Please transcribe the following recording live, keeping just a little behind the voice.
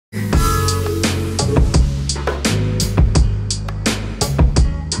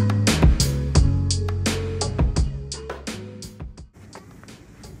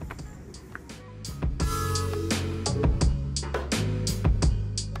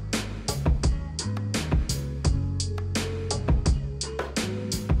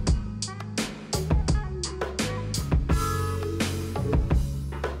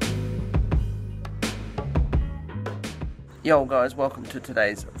Yo guys, welcome to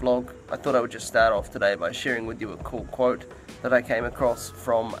today's vlog. I thought I would just start off today by sharing with you a cool quote that I came across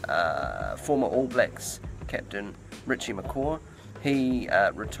from former All Blacks captain Richie MCCAW. He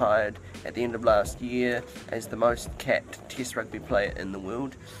retired at the end of last year as the most capped Test rugby player in the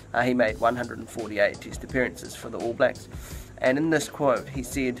world. He made 148 Test appearances for the All Blacks, and in this quote he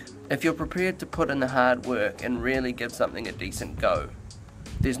said, "If you're prepared to put in the hard work and really give something a decent go,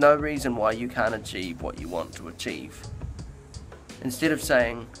 there's no reason why you can't achieve what you want to achieve." Instead of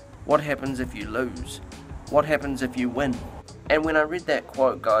saying, "What happens if you lose? What happens if you win?" And when I read that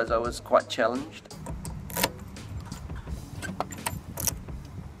quote, guys, I was quite challenged.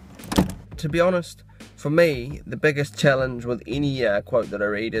 To be honest, for me, the biggest challenge with any quote that I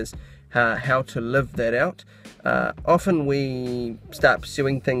read is how to live that out. Often we start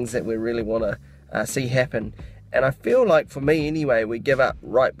pursuing things that we really want to see happen, and I feel like, for me anyway, we give up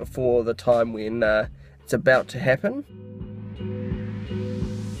right before the time when it's about to happen.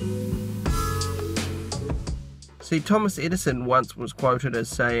 See, Thomas Edison once was quoted as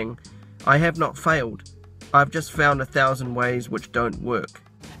saying, "I have not failed, I've just found 1,000 ways which don't work."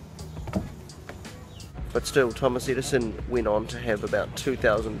 But still, Thomas Edison went on to have about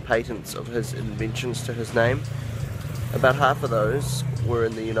 2,000 patents of his inventions to his name. About half of those were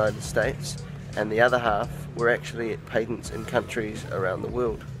in the United States, and the other half were actually patents in countries around the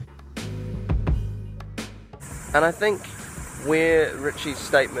world. And I think where Richie's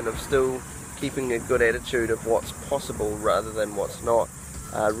statement of still keeping a good attitude of what's possible rather than what's not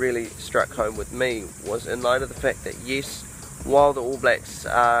really struck home with me was in light of the fact that, yes, while the All Blacks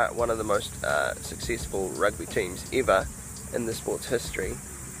are one of the most successful rugby teams ever in the sport's history,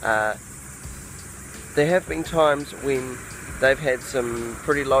 there have been times when they've had some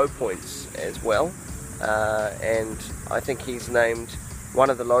pretty low points as well, and I think he's named one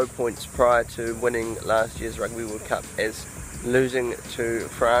of the low points prior to winning last year's Rugby World Cup as losing to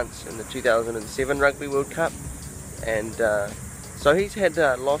France in the 2007 Rugby World Cup. And so he's had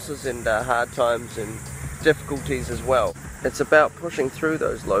losses and hard times and difficulties as well. It's about pushing through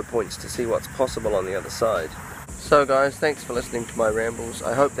those low points to see what's possible on the other side. So guys, thanks for listening to my rambles.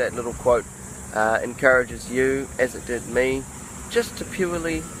 I hope that little quote encourages you, as it did me, just to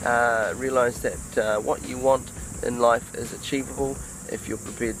purely realise that what you want in life is achievable if you're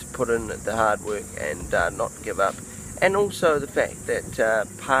prepared to put in the hard work and not give up. And also the fact that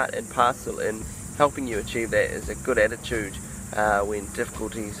part and parcel in helping you achieve that is a good attitude when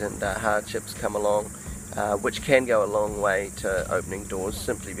difficulties and hardships come along, which can go a long way to opening doors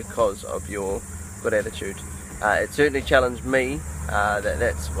simply because of your good attitude. It certainly challenged me,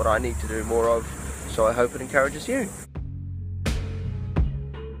 that's what I need to do more of, so I hope it encourages you.